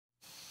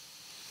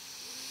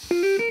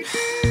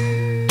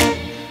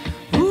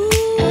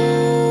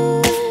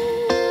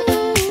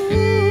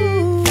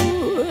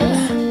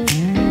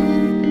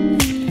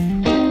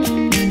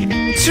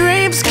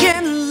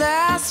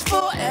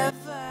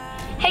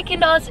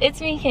Kenninos,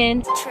 it's me,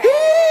 Ken.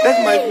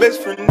 That's my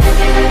best friend.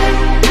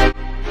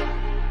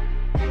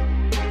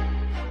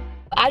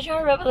 As you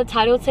heard about the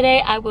title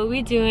today, I will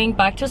be doing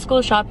back to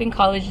school shopping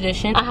college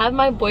edition. I have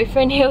my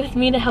boyfriend here with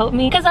me to help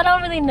me because I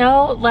don't really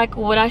know like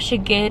what I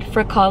should get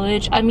for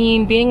college. I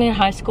mean, being in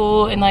high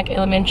school and like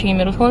elementary and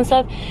middle school and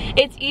stuff,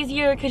 it's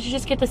easier because you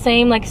just get the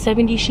same like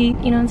 70 sheet,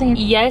 you know what I'm saying?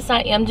 Yes,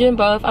 I am doing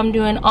both. I'm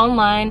doing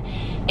online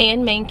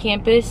and main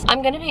campus.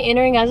 I'm gonna be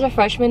entering as a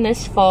freshman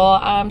this fall.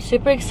 I'm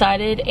super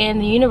excited,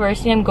 and the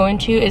university I'm going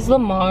to is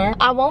Lamar.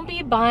 I won't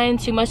be buying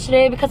too much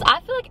today because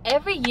I feel like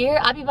every year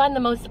I be buying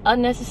the most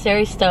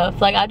unnecessary stuff.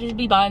 Like I just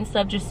be buying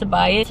stuff just to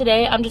buy it.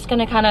 Today I'm just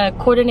gonna kind of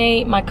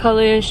coordinate my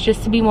colors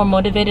just to be more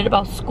motivated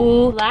about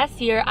school.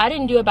 Last year I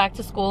didn't do a back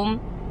to school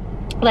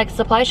like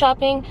supply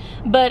shopping,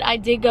 but I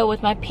did go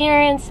with my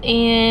parents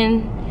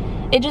and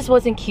it just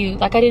wasn't cute.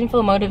 Like I didn't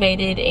feel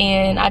motivated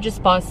and I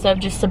just bought stuff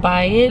just to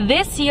buy it.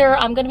 This year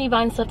I'm gonna be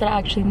buying stuff that I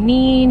actually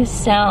need.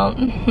 I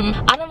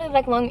don't really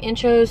like long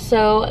intros,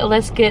 so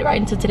let's get right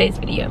into today's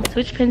video.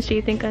 Which pins do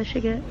you think I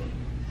should get?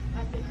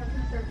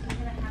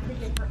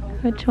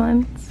 Which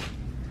ones?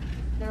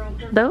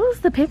 Those?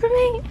 The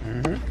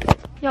Papermate?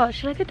 Y'all,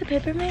 should I get the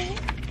Papermate?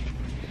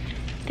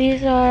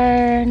 These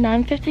are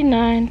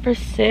 $9.59 for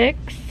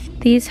 6.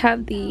 These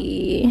have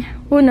the,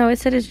 well no, it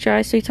said it's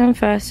dry 6 times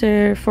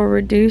faster for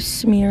reduced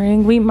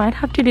smearing. We might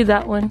have to do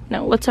that one.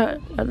 No, what's our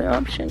other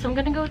option? So I'm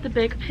gonna go with the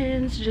big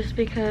pins just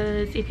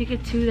because if you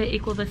get 2, they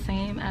equal the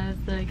same as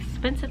the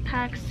expensive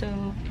pack,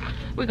 so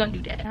we're gonna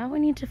do that. Now we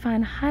need to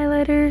find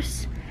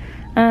highlighters.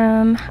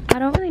 I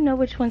don't really know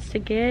which ones to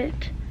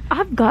get.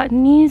 I've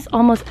gotten these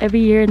almost every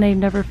year and they've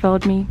never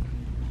failed me.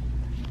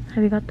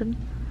 Have you got them?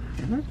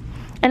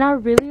 And I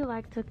really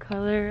like to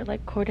color,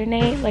 like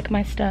coordinate like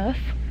my stuff.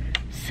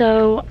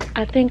 So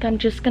I think I'm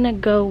just gonna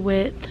go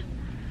with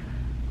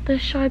the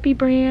Sharpie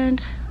brand.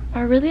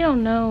 I really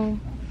don't know,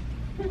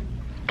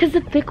 cause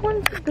the thick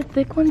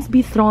ones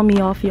be throwing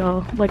me off,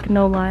 y'all, like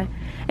no lie.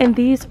 And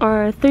these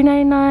are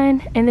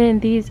 $3.99 and then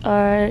these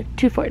are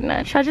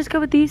 $2.49. Should I just go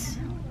with these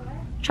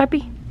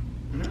Sharpie?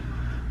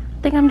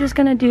 I think I'm just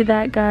gonna do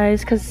that,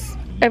 guys, cause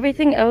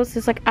everything else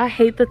is like, I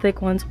hate the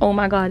thick ones. Oh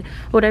my god,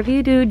 whatever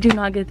you do, do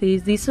not get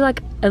these. These are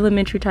like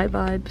elementary type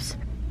vibes.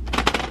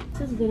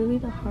 This is literally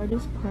the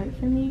hardest part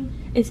for me,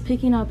 is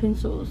picking out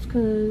pencils,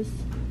 because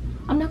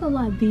I'm not gonna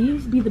lie,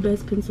 these be the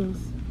best pencils,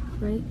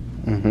 right?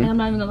 And I'm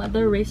not even gonna lie, the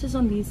erasers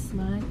on these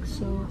smack,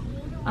 so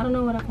I don't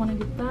know what I want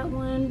to get, that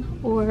one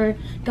or,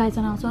 guys,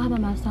 and I also have a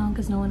mask down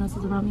because no one else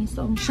is around me,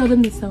 so show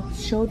them the cell,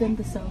 show them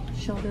the cell,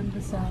 show them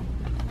the cell.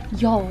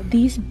 Y'all,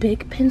 these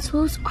big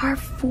pencils are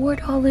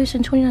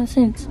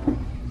 $4.29.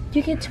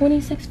 You get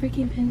 26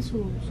 freaking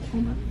pencils. Oh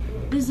my,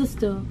 this is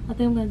still, I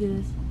think I'm gonna do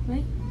this,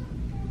 right?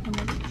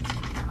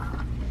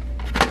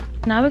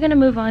 Now we're gonna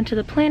move on to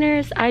the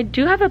planners. I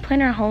do have a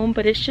planner at home,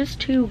 but it's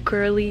just too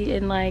girly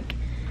and like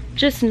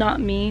just not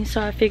me, so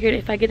I figured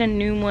if I get a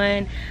new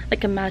one,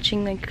 like a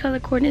matching like color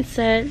coordinate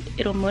set,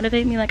 it'll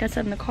motivate me like I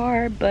said in the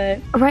car. But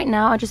right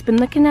now I've just been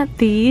looking at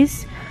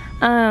these.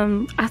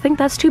 I think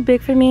that's too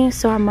big for me,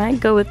 so I might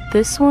go with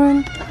this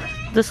one.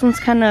 This one's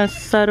kind of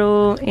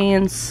subtle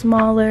and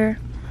smaller.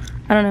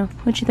 I don't know,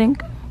 what you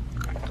think?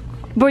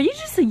 Bro, you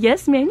just say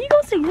yes, man. You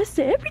gonna say yes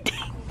to everything.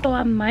 So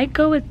I might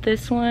go with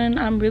this one.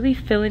 I'm really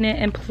feeling it,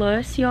 and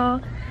plus,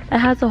 y'all, it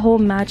has a whole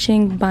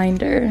matching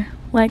binder.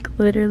 Like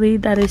literally,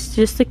 that is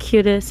just the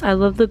cutest. I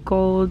love the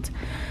gold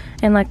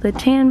and like the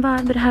tan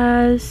vibe it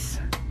has.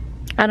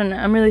 I don't know,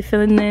 I'm really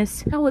feeling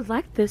this. I would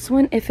like this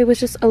one if it was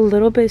just a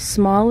little bit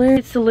smaller.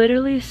 It's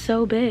literally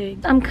so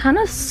big. I'm kind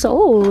of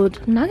sold,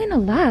 I'm not gonna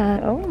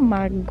lie. Oh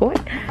my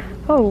god,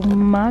 oh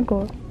my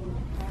god.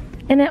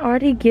 And it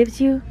already gives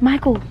you,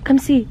 Michael, come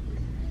see,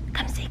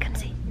 come see, come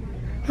see.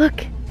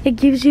 Look, it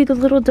gives you the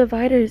little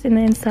dividers in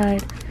the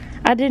inside.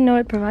 I didn't know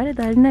it provided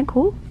that. Isn't that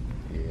cool?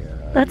 Yeah.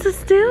 That's a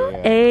steal?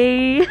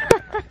 Hey.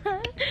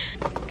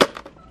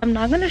 I'm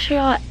not gonna show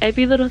y'all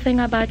every little thing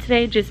I buy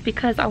today just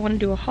because I want to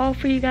do a haul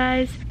for you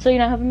guys. So you're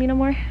not having me no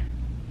more?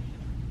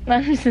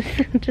 I'm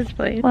just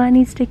playing. Well, I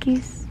need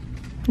stickies.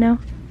 No?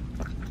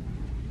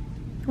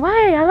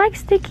 Why? I like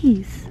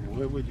stickies.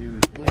 What would you,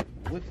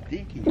 what's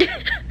sticky?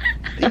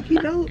 Sticky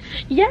notes?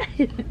 Yes.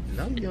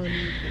 No, you don't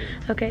need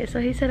that. Okay, so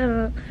he said,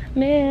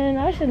 man,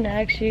 I shouldn't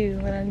ask you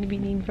what I be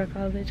needing for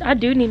college. I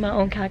do need my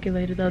own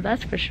calculator though,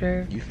 that's for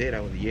sure. You said I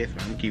was a yes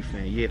man. You keep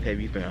saying yes. Have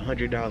you spent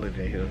 $100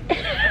 in here?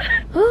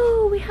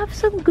 Oh, we have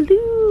some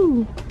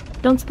glue.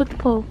 Don't split the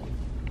pole.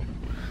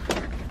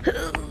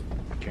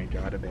 Can't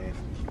draw the bag.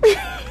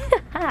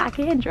 I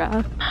can't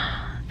draw.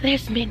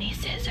 There's mini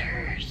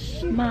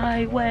scissors.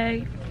 My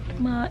way.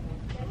 My.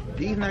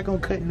 These not gonna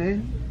cut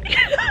nothing.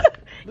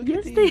 Look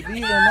Yes, at they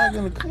these are not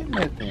gonna cut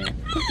nothing.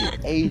 Look at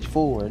age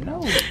 4.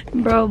 No.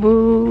 Bro,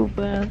 boo.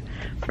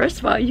 First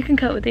of all, you can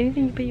cut with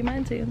anything you put your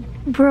mind to.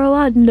 Bro,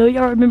 I know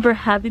y'all remember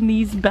having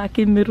these back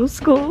in middle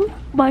school.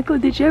 Michael,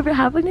 did you ever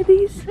have one of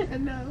these?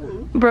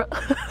 No. Bro.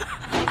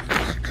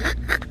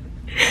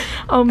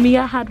 On me,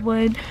 I had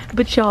one,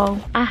 but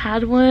y'all, I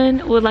had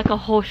one with like a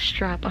whole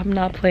strap. I'm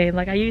not playing.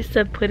 Like I used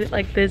to put it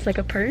like this, like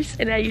a purse,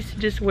 and I used to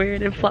just wear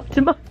it and flop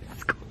to my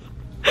school.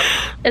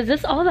 Is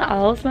this all the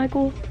aisles,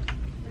 Michael?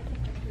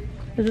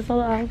 Is this all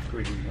the aisles?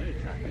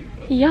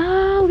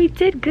 Y'all, we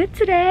did good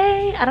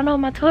today. I don't know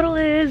what my total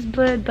is,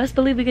 but best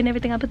believe we get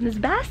everything I put in this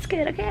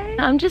basket, okay?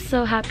 I'm just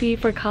so happy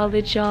for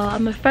college, y'all.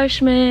 I'm a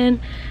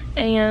freshman,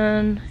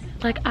 and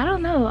like, I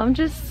don't know,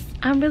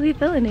 I'm really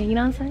feeling it, you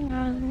know what I'm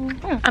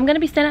saying? I'm gonna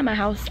be staying at my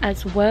house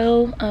as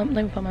well. Let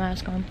me put my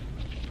mask on.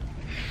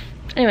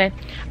 Anyway,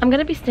 I'm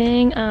gonna be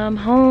staying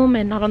home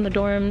and not on the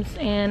dorms,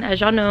 and as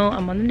y'all know,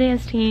 I'm on the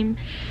dance team.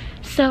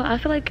 So I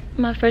feel like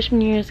my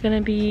freshman year is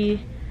gonna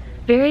be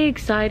very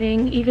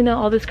exciting, even though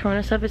all this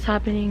corona stuff is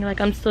happening. Like,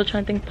 I'm still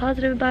trying to think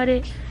positive about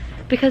it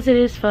because it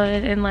is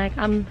fun, and like,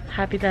 I'm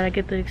happy that I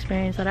get the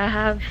experience that I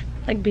have,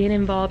 like being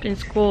involved in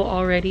school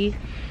already.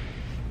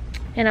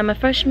 And I'm a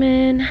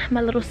freshman.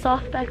 My little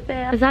soft back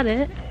there. Is that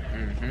it?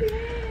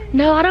 Mm-hmm.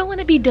 No, I don't want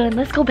to be done.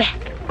 Let's go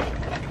back.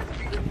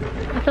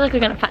 I feel like we're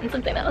gonna find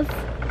something else.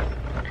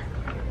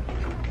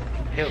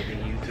 Help me,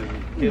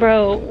 YouTube.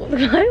 Bro,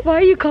 why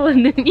are you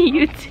calling me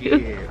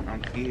YouTube? Yeah,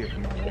 I'm scared.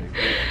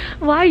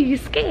 Why are you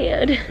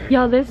scared?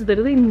 Y'all, there's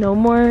literally no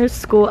more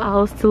school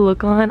aisles to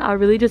look on. I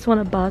really just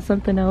want to buy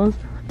something else.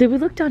 Did we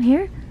look down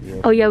here?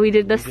 Yeah. Oh yeah, we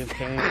did this.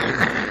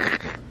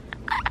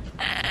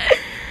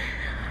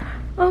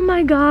 Oh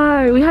my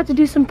god, we have to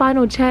do some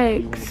final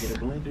checks.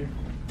 You want to get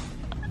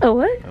a blender? A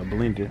what? A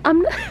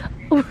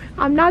blender.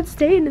 I'm not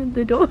staying in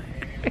the door.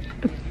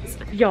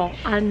 Y'all,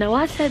 I know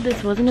I said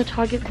this wasn't a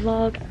Target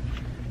vlog,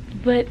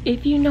 but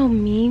if you know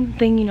me,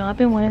 then you know I've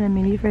been wanting a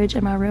mini fridge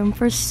in my room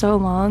for so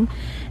long,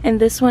 and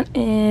this one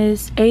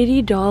is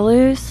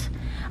 $80.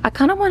 I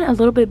kind of want it a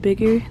little bit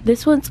bigger.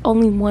 This one's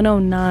only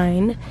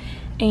 $109,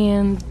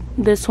 and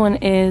this one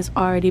is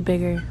already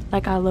bigger.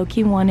 Like, I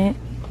low-key want it,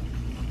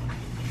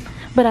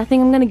 but I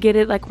think I'm gonna get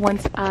it like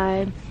once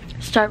I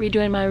start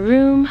redoing my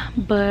room.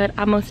 But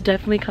I'm most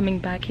definitely coming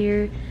back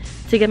here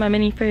to get my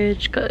mini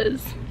fridge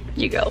because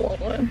you girl want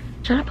one.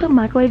 Should I put a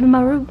microwave in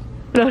my room?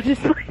 No,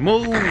 just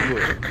move.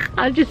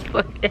 I'll just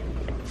put it.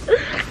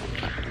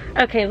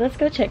 Okay, let's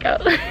go check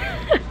out.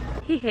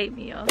 He hate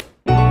me, y'all.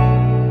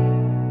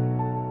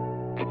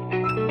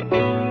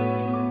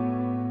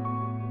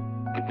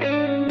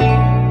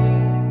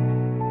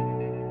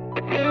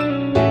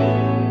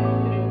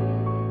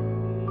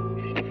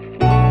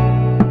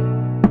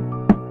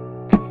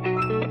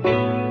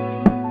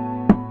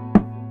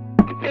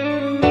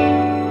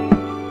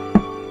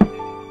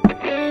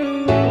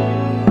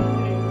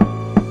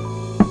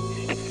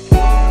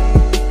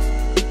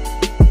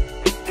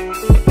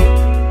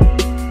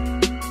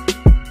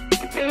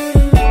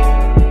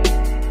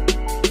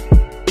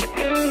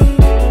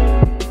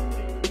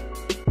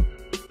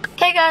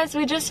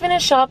 We just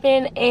finished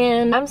shopping,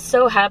 and I'm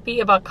so happy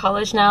about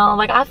college now.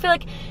 Like, I feel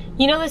like,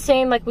 you know the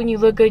saying, like, when you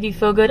look good you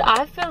feel good.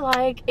 I feel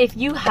like if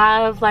you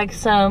have like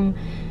some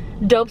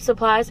dope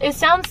supplies, it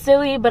sounds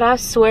silly, but I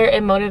swear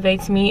it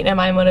motivates me and it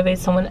might motivate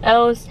someone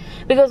else,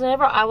 because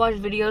whenever I watch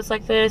videos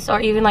like this or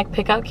even like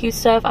pick out cute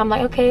stuff, I'm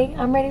like, okay,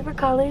 I'm ready for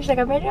college. Like,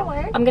 I'm ready to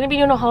work. I'm gonna be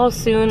doing a haul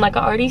soon, like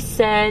I already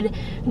said,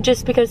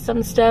 just because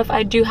some stuff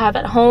I do have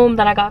at home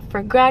that I got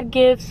for grad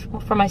gifts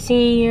for my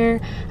senior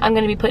year, I'm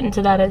gonna be putting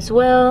to that as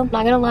well.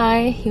 Not gonna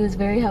lie, he was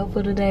very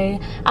helpful today.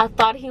 I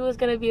thought he was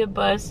gonna be a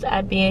bust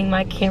at being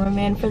my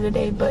cameraman for the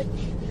day, but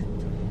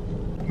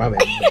my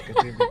bad.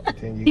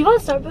 Continue. You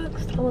want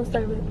Starbucks? I want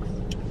Starbucks.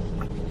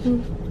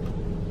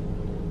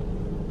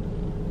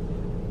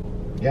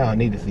 Y'all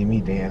need to see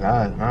me dance.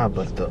 I'll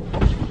bust up.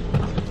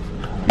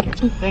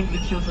 Thank you.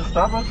 Choose a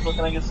Starbucks. What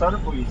can I get started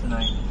for you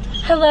tonight?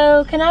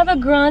 Hello, can I have a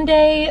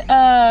grande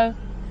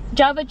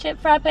Java chip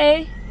frappe?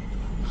 Alright,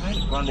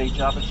 grande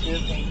Java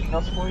chip. Anything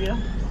else for you?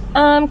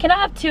 Can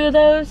I have 2 of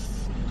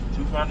those?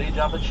 2 grande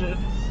Java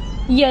chips?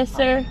 Yes,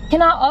 sir.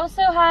 Can I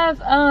also have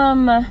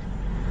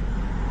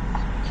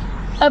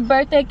a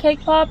birthday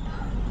cake pop?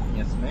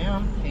 Yes,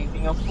 ma'am.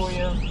 Anything else for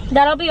you?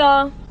 That'll be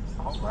all.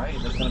 Alright,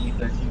 that's gonna be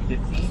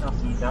 $13.15. I'll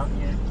see you down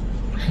here.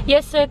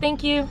 Yes, sir.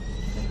 Thank you.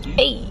 Thank you.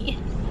 Hey.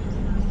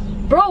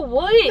 Bro,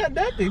 what?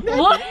 Nothing.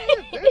 What?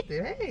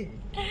 Hey.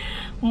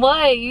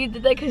 What? You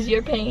did that because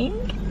you're paying?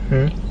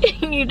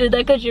 You did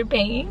that because you're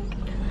paying?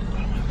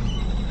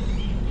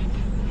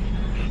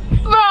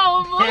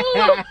 Bro,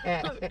 move!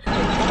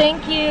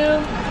 Thank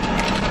you.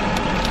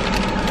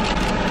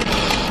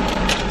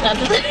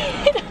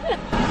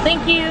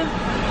 Thank you.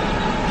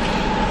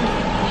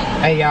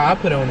 Hey, y'all, I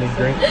put on this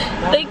drink.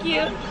 Thank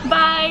you.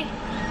 Bye.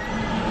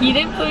 You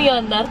didn't put me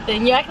on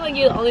nothing. You act like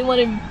you're the only one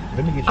in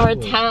our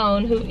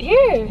town who.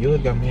 Here. You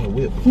got me a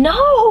whip.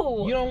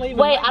 No. You don't even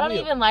Wait, like I don't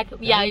whip. even like.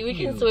 Yeah, Thank we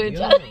you. can switch. You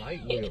don't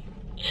like whip.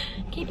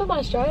 Can you put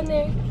my straw in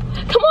there?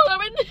 Come on,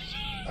 I'm in the.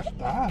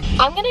 Stop.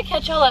 I'm gonna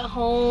catch y'all at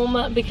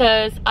home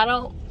because I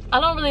don't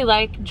really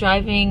like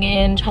driving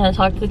and trying to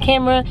talk to the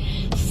camera.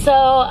 So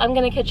I'm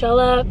gonna catch y'all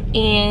up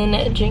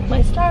and drink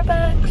my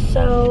Starbucks.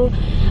 So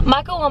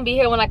Michael won't be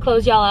here when I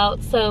close y'all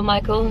out. So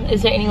Michael,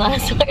 is there any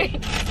last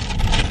words?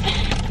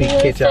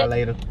 Catch y'all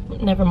later.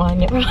 never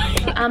mind.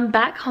 I'm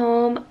back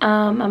home.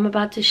 I'm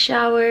about to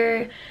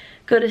shower,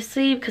 go to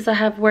sleep because I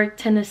have work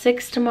 10 to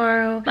 6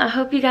 tomorrow. I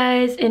hope you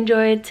guys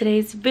enjoyed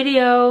today's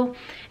video.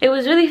 It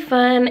was really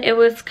fun. It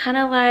was kind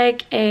of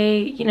like a,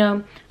 you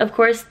know, of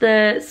course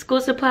the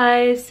school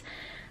supplies,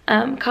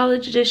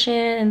 college edition,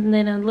 and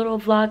then a little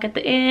vlog at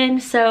the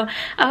end. So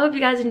I hope you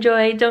guys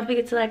enjoyed. Don't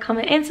forget to like,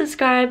 comment, and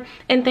subscribe.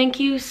 And thank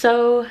you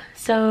so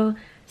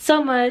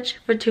much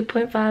for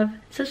 2.5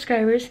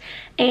 subscribers.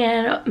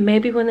 And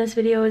maybe when this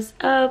video is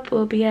up,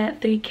 we'll be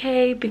at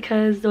 3K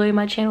because the way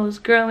my channel is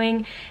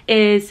growing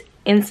is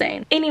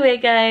insane. Anyway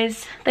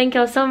guys, thank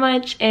y'all so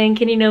much, and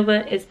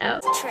Kenninova is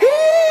out.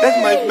 That's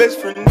my best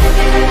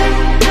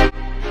friend.